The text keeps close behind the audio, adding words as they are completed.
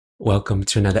Welcome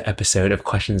to another episode of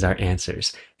Questions Are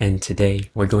Answers. And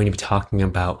today we're going to be talking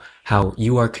about how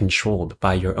you are controlled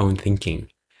by your own thinking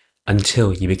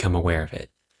until you become aware of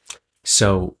it.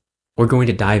 So we're going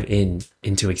to dive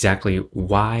into exactly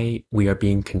why we are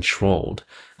being controlled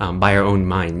by our own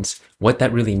minds, what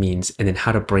that really means, and then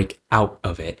how to break out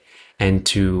of it and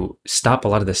to stop a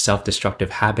lot of the self-destructive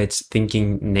habits,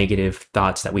 thinking, negative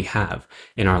thoughts that we have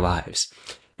in our lives.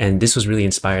 And this was really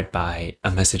inspired by a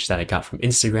message that I got from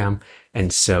Instagram.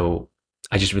 And so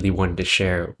I just really wanted to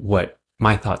share what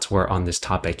my thoughts were on this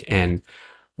topic and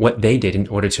what they did in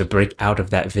order to break out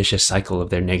of that vicious cycle of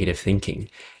their negative thinking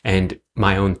and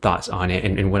my own thoughts on it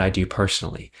and what I do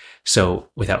personally. So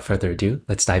without further ado,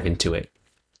 let's dive into it.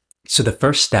 So the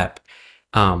first step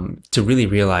to really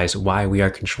realize why we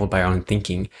are controlled by our own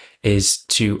thinking is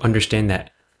to understand that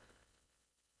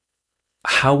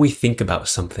how we think about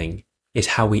something is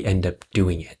how we end up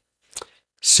doing it.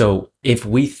 So if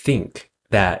we think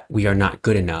that we are not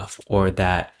good enough or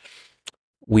that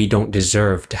we don't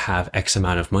deserve to have X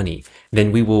amount of money,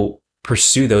 then we will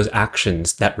pursue those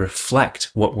actions that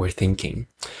reflect what we're thinking.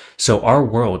 So our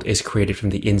world is created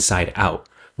from the inside out,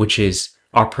 which is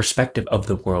our perspective of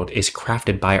the world is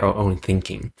crafted by our own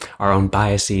thinking, our own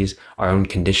biases, our own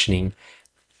conditioning.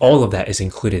 All of that is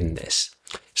included in this.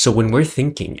 So when we're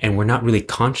thinking and we're not really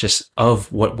conscious of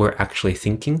what we're actually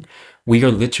thinking, we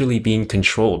are literally being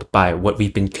controlled by what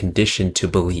we've been conditioned to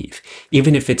believe,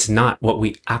 even if it's not what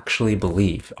we actually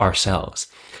believe ourselves.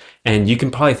 And you can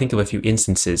probably think of a few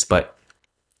instances, but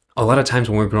a lot of times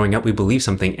when we're growing up, we believe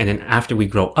something. And then after we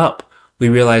grow up, we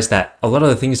realize that a lot of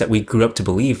the things that we grew up to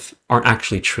believe aren't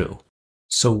actually true.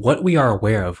 So what we are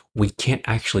aware of, we can't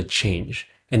actually change.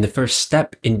 And the first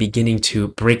step in beginning to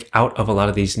break out of a lot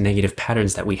of these negative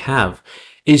patterns that we have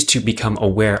is to become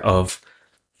aware of,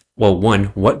 well, one,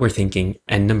 what we're thinking,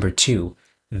 and number two,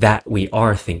 that we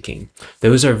are thinking.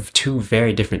 Those are two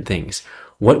very different things.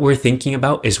 What we're thinking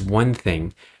about is one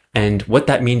thing, and what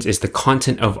that means is the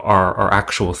content of our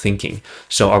actual thinking.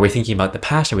 So are we thinking about the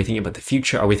past? Are we thinking about the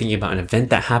future? Are we thinking about an event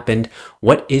that happened?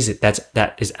 What is it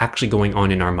that is actually going on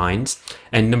in our minds?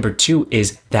 And number two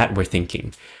is that we're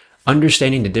thinking.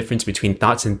 Understanding the difference between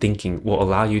thoughts and thinking will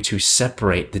allow you to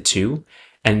separate the two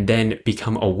and then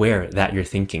become aware that you're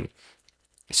thinking.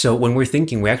 So when we're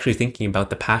thinking, we're actually thinking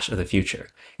about the past or the future.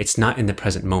 It's not in the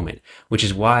present moment, which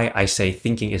is why I say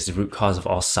thinking is the root cause of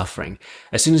all suffering.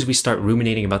 As soon as we start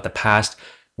ruminating about the past,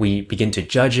 we begin to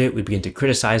judge it, we begin to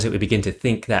criticize it, we begin to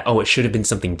think that, oh, it should have been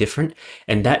something different.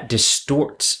 And that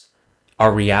distorts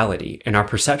our reality and our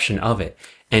perception of it.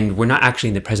 And we're not actually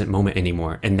in the present moment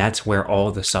anymore. And that's where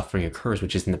all the suffering occurs,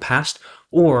 which is in the past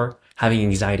or having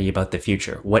anxiety about the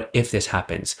future. What if this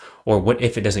happens? Or what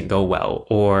if it doesn't go well?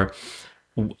 Or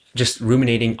just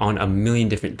ruminating on a million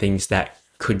different things that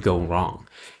could go wrong.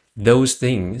 Those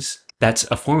things, that's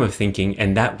a form of thinking,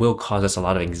 and that will cause us a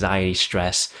lot of anxiety,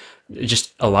 stress,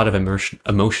 just a lot of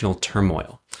emotional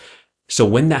turmoil. So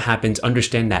when that happens,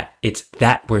 understand that it's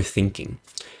that we're thinking.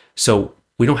 So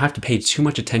we don't have to pay too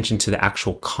much attention to the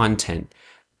actual content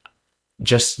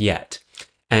just yet.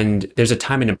 And there's a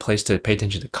time and a place to pay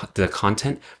attention to the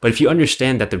content. But if you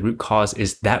understand that the root cause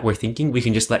is that we're thinking, we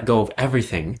can just let go of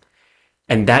everything.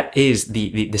 And that is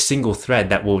the single thread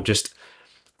that will just,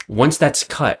 once that's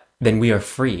cut, then we are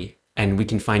free and we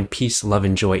can find peace, love,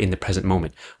 and joy in the present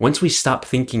moment. Once we stop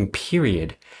thinking,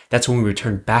 period, that's when we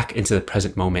return back into the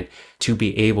present moment to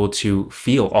be able to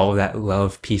feel all of that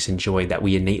love, peace, and joy that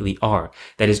we innately are,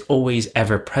 that is always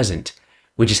ever present.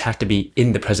 We just have to be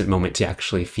in the present moment to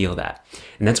actually feel that.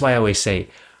 And that's why I always say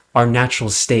our natural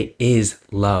state is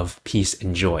love, peace,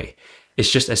 and joy.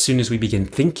 It's just as soon as we begin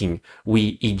thinking,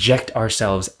 we eject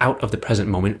ourselves out of the present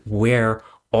moment where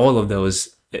all of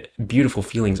those beautiful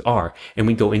feelings are, and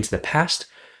we go into the past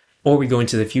or we go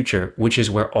into the future, which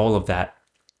is where all of that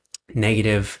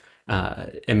negative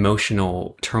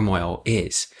emotional turmoil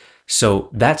is. So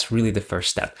that's really the first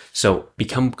step. So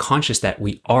become conscious that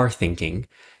we are thinking.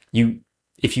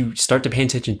 If you start to pay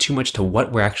attention too much to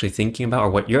what we're actually thinking about or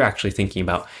what you're actually thinking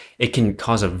about, it can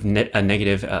cause a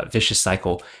negative, vicious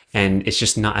cycle. And it's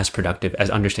just not as productive as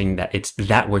understanding that it's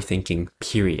that we're thinking,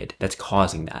 period, that's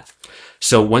causing that.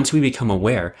 So once we become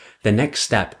aware, the next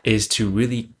step is to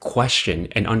really question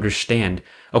and understand,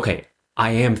 okay,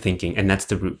 I am thinking, and that's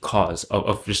the root cause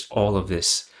of just all of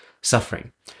this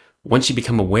suffering. Once you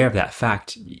become aware of that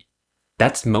fact,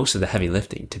 that's most of the heavy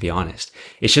lifting, to be honest.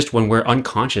 It's just when we're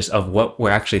unconscious of what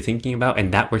we're actually thinking about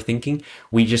and that we're thinking,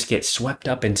 we just get swept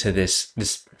up into this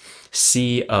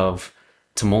sea of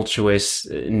tumultuous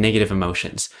negative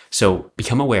emotions. So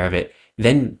become aware of it.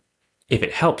 Then if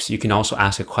it helps, you can also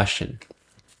ask a question.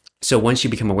 So once you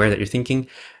become aware that you're thinking,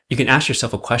 you can ask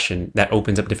yourself a question that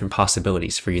opens up different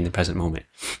possibilities for you in the present moment.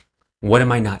 What am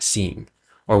I not seeing?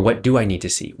 Or what do I need to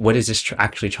see? What is this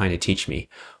actually trying to teach me?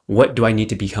 What do I need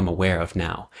to become aware of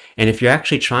now? And if you're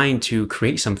actually trying to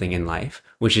create something in life,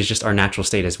 which is just our natural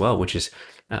state as well, which is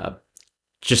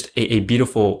just a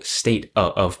beautiful state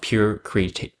of pure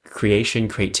creation,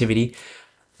 creativity,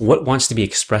 what wants to be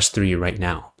expressed through you right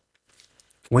now?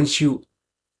 Once you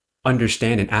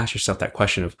understand and ask yourself that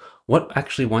question of what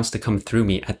actually wants to come through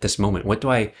me at this moment, what do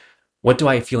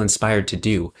I feel inspired to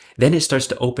do? Then it starts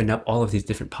to open up all of these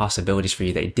different possibilities for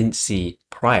you that you didn't see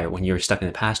prior when you were stuck in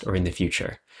the past or in the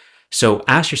future. So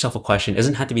ask yourself a question. It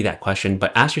doesn't have to be that question,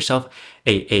 but ask yourself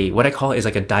a what I call is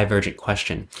like a divergent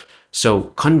question. So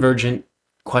convergent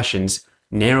questions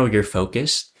narrow your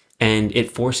focus and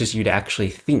it forces you to actually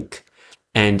think.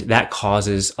 And that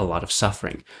causes a lot of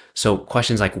suffering. So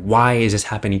questions like, why is this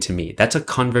happening to me? That's a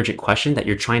convergent question that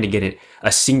you're trying to get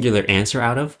a singular answer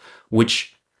out of,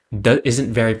 which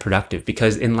isn't very productive,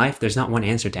 because in life, there's not one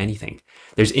answer to anything.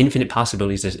 There's infinite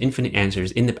possibilities. There's infinite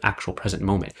answers in the actual present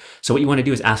moment. So what you want to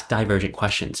do is ask divergent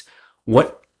questions.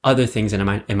 What other things am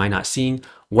I not seeing?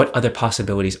 What other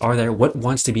possibilities are there? What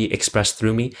wants to be expressed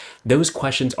through me? Those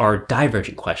questions are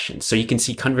divergent questions. So you can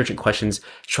see convergent questions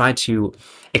try to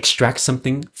extract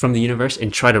something from the universe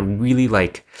and try to really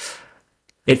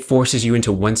it forces you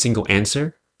into one single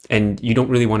answer. And you don't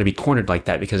really want to be cornered like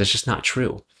that because it's just not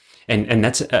true. And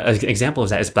that's an example of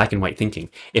that is black and white thinking.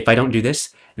 If I don't do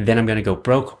this, then I'm going to go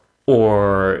broke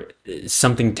or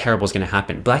something terrible is going to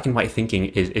happen. Black and white thinking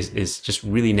is just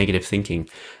really negative thinking,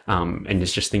 and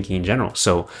it's just thinking in general.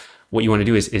 So what you want to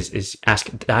do is ask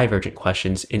divergent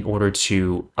questions in order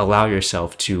to allow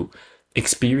yourself to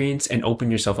experience and open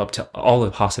yourself up to all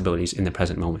the possibilities in the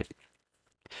present moment.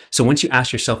 So once you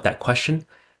ask yourself that question,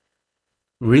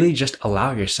 really just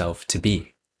allow yourself to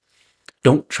be.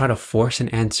 Don't try to force an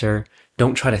answer.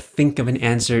 Don't try to think of an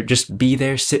answer. Just be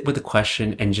there, sit with the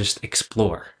question, and just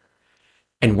explore.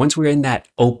 And once we're in that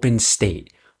open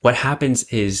state, what happens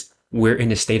is we're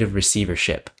in a state of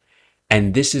receivership.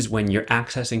 And this is when you're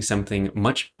accessing something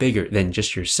much bigger than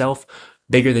just yourself,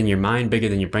 bigger than your mind, bigger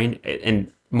than your brain,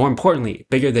 and more importantly,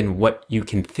 bigger than what you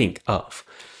can think of.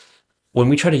 When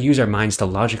we try to use our minds to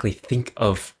logically think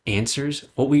of answers,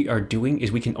 what we are doing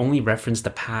is we can only reference the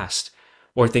past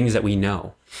or things that we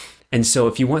know. And so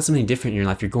if you want something different in your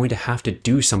life, you're going to have to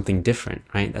do something different,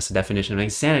 right? That's the definition of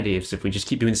insanity. Is if we just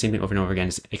keep doing the same thing over and over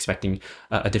again, expecting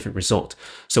a different result.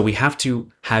 So we have to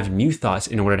have new thoughts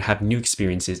in order to have new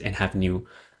experiences and have new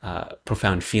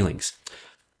profound feelings.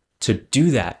 To do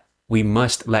that, we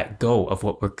must let go of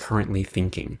what we're currently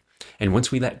thinking. And once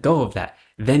we let go of that,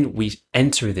 then we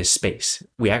enter this space.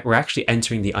 We're actually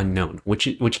entering the unknown,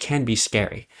 which can be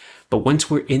scary. But once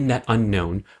we're in that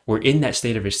unknown, we're in that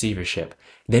state of receivership,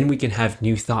 then we can have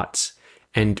new thoughts.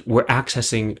 And we're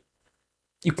accessing,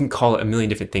 you can call it a million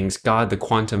different things, God, the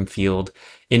quantum field,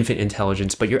 infinite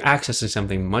intelligence, but you're accessing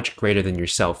something much greater than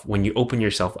yourself when you open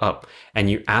yourself up and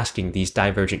you're asking these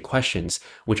divergent questions,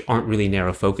 which aren't really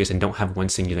narrow focus and don't have one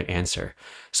singular answer.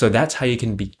 So that's how you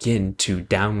can begin to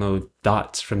download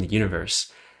thoughts from the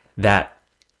universe that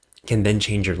can then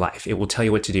change your life. It will tell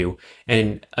you what to do.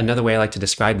 And another way I like to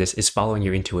describe this is following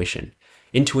your intuition.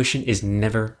 Intuition is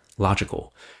never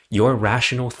logical. Your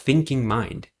rational thinking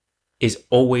mind is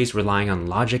always relying on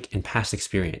logic and past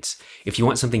experience. If you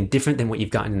want something different than what you've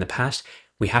gotten in the past,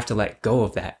 we have to let go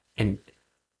of that and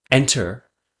enter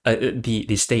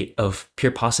the state of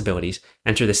pure possibilities,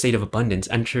 enter the state of abundance,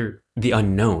 enter the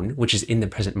unknown, which is in the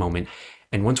present moment.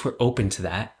 And once we're open to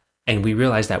that, and we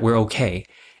realize that we're okay,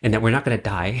 and that we're not going to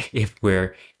die if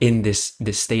we're in this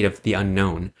state of the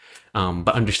unknown,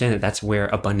 but understand that that's where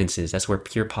abundance is. That's where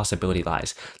pure possibility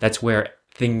lies. That's where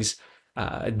things,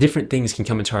 different things can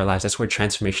come into our lives. That's where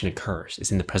transformation occurs,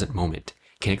 is in the present moment.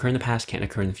 Can occur in the past, can't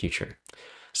occur in the future.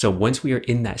 So once we are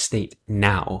in that state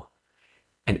now,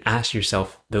 and ask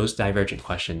yourself those divergent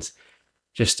questions,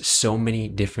 just so many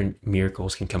different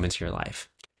miracles can come into your life.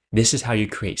 This is how you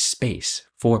create space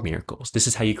for miracles. This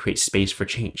is how you create space for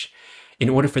change. In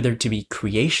order for there to be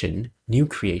creation, new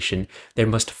creation, there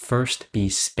must first be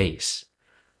space.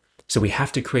 So we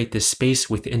have to create this space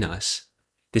within us,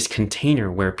 this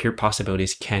container where pure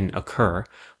possibilities can occur,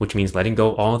 which means letting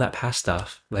go of all that past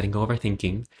stuff, letting go of our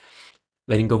thinking,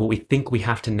 letting go of what we think we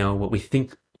have to know, what we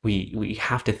think we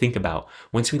have to think about.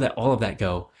 Once we let all of that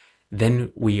go,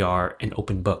 then we are an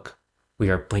open book. We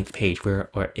are a blank page. We're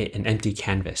an empty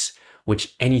canvas,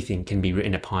 which anything can be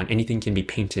written upon, anything can be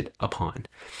painted upon.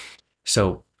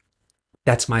 So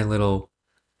that's my little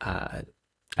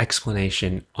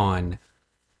explanation on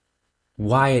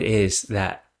why it is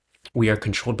that we are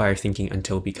controlled by our thinking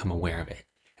until we become aware of it.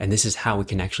 And this is how we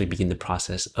can actually begin the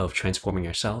process of transforming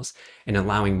ourselves and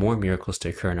allowing more miracles to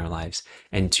occur in our lives,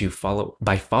 and to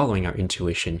by following our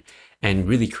intuition and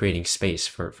really creating space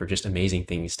for just amazing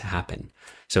things to happen.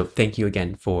 So thank you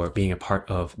again for being a part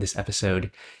of this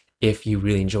episode. If you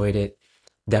really enjoyed it,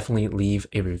 definitely leave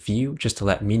a review just to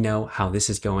let me know how this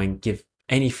is going. Give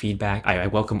any feedback. I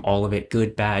welcome all of it,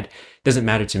 good, bad, doesn't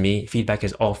matter to me. Feedback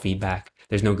is all feedback.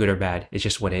 There's no good or bad. It's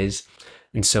just what is.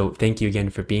 And so thank you again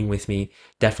for being with me.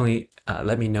 Definitely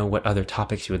let me know what other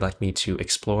topics you would like me to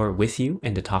explore with you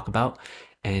and to talk about.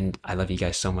 And I love you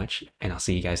guys so much, and I'll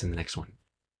see you guys in the next one.